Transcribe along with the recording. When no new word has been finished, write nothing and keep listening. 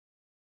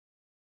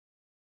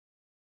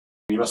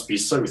You must be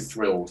so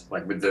thrilled,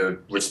 like with the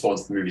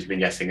response the movie's been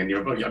getting, and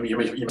you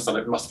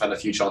must have had a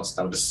few chances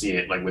now to see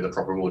it like with a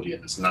proper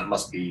audience, and that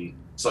must be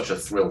such a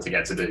thrill to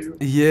get to do.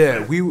 Yeah,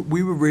 Yeah, we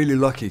were really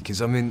lucky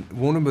because I mean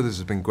Warner Brothers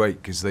has been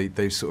great because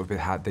they've sort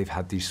of they've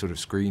had these sort of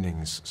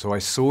screenings. So I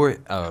saw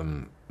it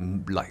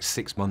like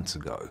 6 months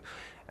ago,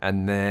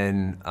 and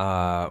then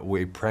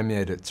we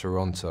premiered at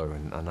Toronto,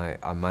 and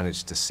I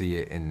managed to see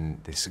it in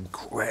this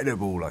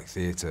incredible like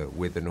theatre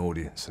with an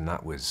audience, and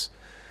that was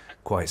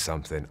quite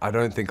something. I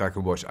don't think I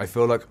could watch. I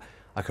feel like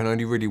I can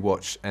only really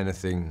watch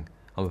anything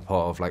I'm a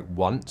part of like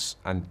once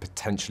and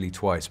potentially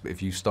twice. But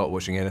if you start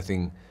watching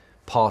anything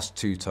past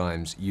 2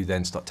 times, you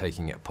then start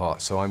taking it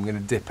apart. So I'm going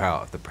to dip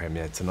out of the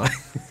premiere tonight.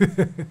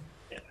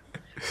 yeah,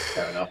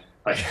 fair enough.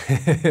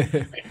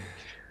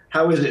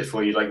 How is it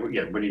for you? Like,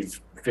 yeah, when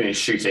you've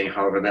finished shooting,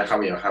 however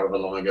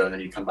long ago, and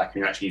then you come back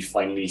and you actually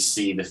finally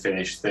see the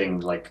finished thing.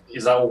 Like,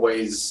 is that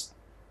always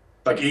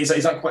like is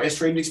that quite a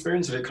strange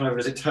experience?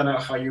 Does it turn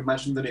out how you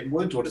imagined that it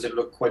would, or does it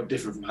look quite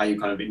different from how you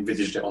kind of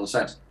envisaged it on the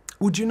set?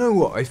 Well, do you know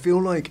what? I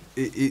feel like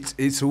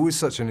it's always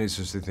such an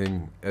interesting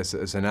thing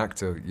as an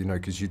actor, you know,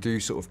 because you do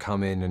sort of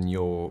come in and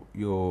your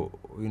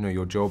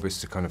job is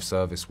to kind of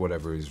service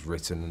whatever is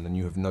written, and then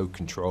you have no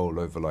control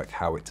over like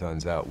how it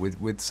turns out.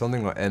 With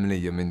something like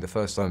Emily, I mean, the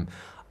first time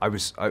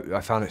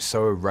I found it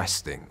so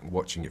arresting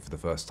watching it for the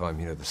first time.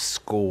 You know, the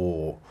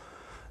score,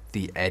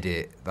 the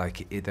edit,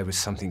 like there was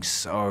something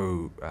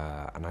so,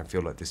 and I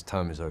feel like this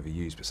term is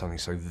overused, but something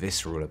so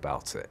visceral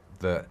about it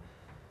that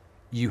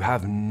you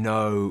have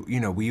no, you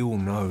know, we all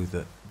know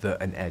that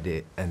an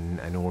edit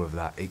and all of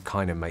that, it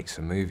kind of makes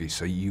a movie.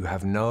 So you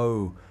have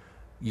no,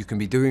 you can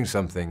be doing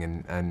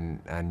something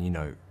and you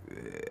know,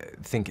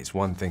 think it's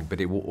one thing,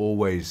 but it will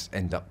always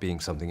end up being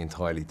something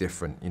entirely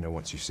different, you know,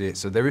 once you see it.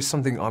 So there is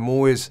something, I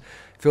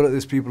feel like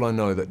there's people I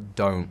know that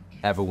don't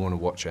ever want to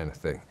watch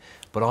anything.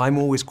 But I'm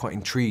always quite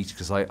intrigued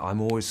because I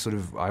always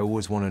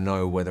want to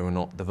know whether or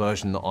not the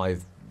version that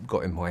I've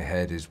got in my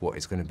head is what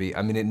it's going to be.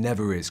 I mean, it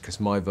never is, because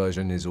my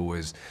version is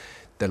always,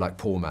 they're like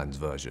poor man's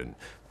version.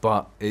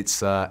 But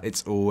it's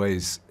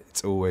always,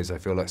 I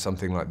feel like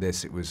something like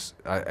this, it was,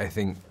 I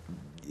think,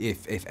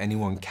 if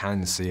anyone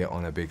can see it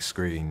on a big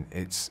screen,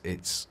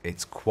 it's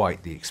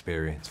quite the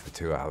experience for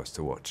 2 hours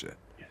to watch it.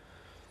 Yeah,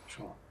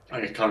 sure.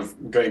 I guess kind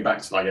of going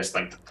back to, I guess,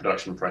 like the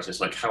production process,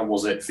 like how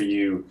was it for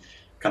you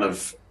kind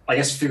of, I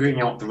guess,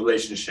 figuring out the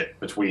relationship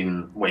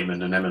between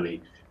Wayman and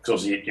Emily? Because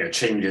obviously, you know, it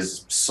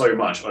changes so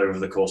much over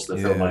the course of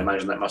the film. I Yeah.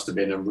 imagine that must have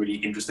been a really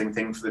interesting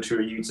thing for the two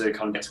of you to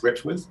kind of get to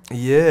grips with.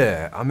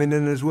 Yeah, I mean,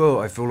 and as well,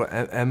 I feel like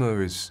Emma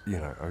is, you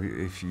know,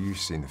 if you've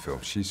seen the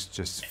film, she's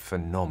just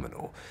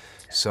phenomenal.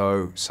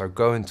 So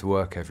going to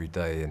work every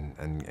day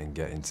and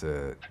getting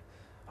to,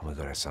 oh my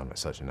God, I sound like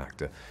such an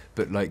actor,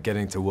 but like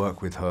getting to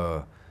work with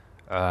her,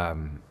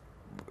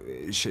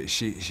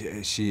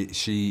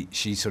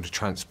 she sort of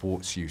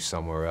transports you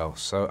somewhere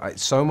else.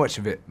 So much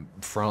of it,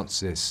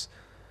 Frances,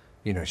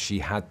 you know,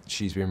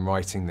 she's been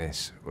writing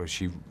this, or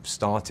she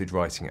started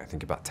writing it, I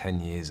think, about 10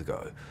 years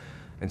ago.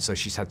 And so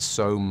she's had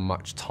so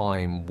much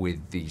time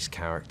with these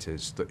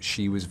characters that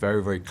she was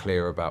very, very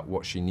clear about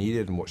what she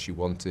needed and what she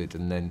wanted,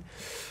 and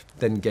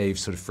then gave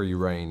sort of free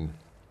rein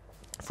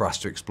for us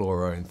to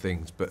explore our own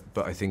things. But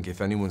I think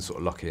if anyone's sort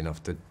of lucky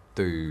enough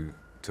to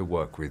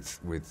work with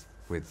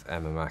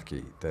Emma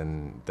Mackey,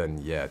 then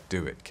yeah,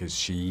 do it, because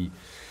she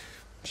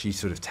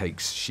sort of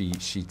takes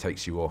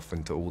you off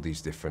into all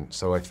these different.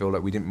 So I feel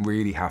like we didn't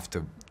really have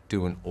to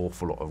do an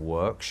awful lot of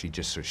work. She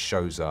just sort of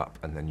shows up,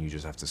 and then you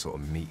just have to sort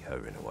of meet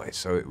her in a way.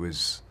 So it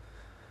was,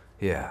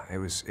 yeah, it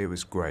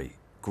was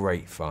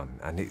great fun,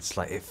 and it's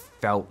like it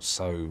felt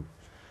so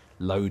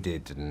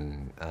loaded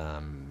and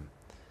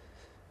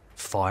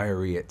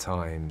fiery at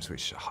times,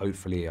 which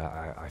hopefully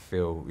I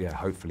feel, yeah,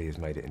 hopefully has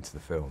made it into the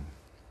film.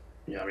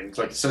 Yeah, I mean, it's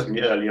like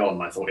certainly early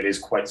on, I thought it is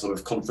quite sort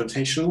of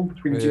confrontational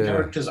between the two Yeah.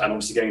 characters, and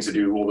obviously getting to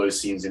do all those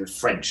scenes in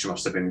French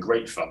must have been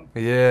great fun.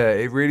 Yeah,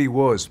 it really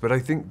was. But I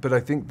think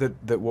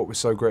that what was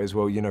so great as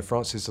well, you know,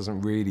 Frances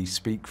doesn't really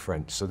speak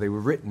French, so they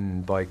were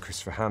written by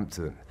Christopher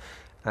Hampton,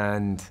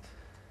 and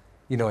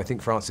you know, I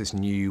think Frances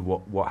knew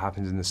what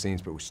happened in the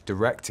scenes, but was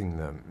directing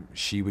them.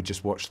 She would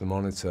just watch the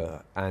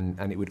monitor, and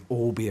it would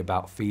all be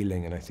about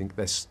feeling. And I think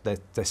there's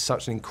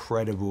such an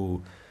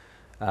incredible.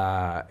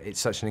 It's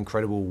such an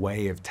incredible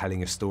way of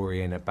telling a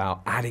story, and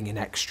about adding an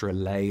extra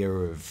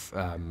layer of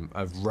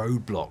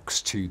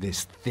roadblocks to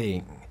this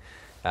thing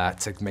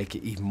to make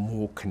it even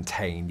more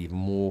contained, even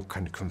more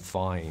kind of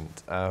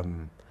confined.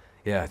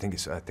 Yeah,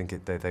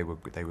 they were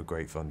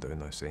great fun doing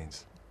those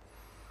scenes.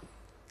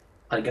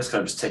 I guess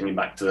kind of just taking me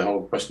back to the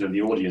whole question of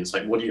the audience,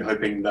 like what are you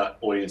hoping that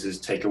audiences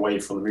take away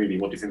from the movie?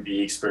 What do you think the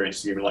experience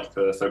is going to be like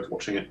for folks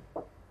watching it?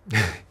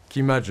 Can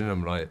you imagine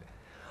them like,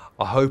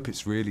 I hope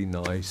it's really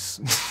nice.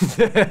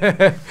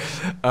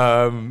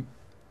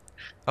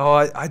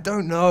 I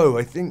don't know.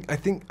 I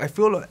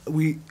feel like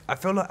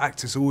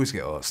actors always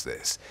get asked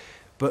this,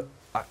 but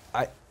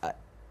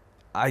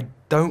I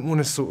don't want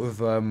to sort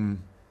of.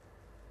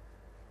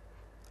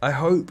 I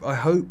hope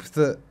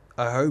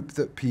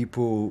that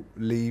people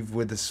leave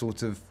with a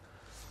sort of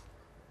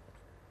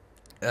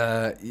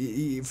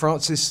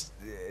Francis,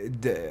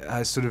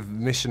 her sort of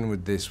mission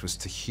with this was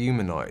to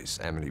humanise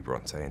Emily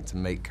Brontë and to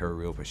make her a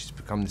real person. She's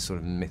become this sort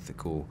of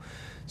mythical,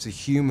 to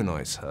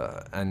humanise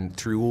her, and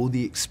through all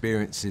the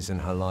experiences in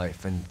her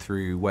life and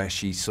through where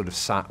she sort of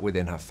sat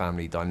within her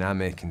family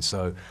dynamic. And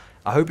so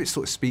I hope it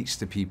sort of speaks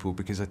to people,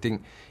 because I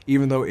think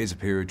even though it is a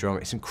period drama,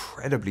 it's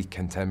incredibly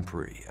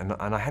contemporary, and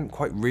I hadn't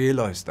quite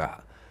realised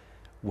that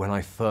when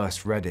I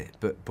first read it,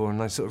 but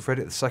when I sort of read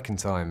it the second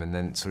time and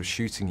then sort of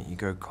shooting it, you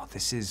go, God,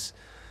 this is,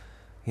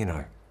 you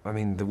know, I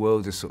mean, the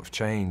world has sort of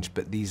changed,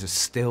 but these are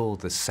still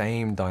the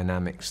same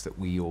dynamics that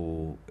we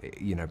all,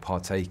 you know,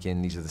 partake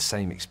in. These are the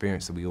same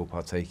experience that we all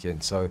partake in.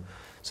 So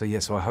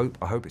I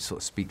hope it sort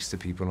of speaks to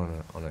people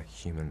on a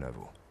human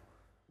level.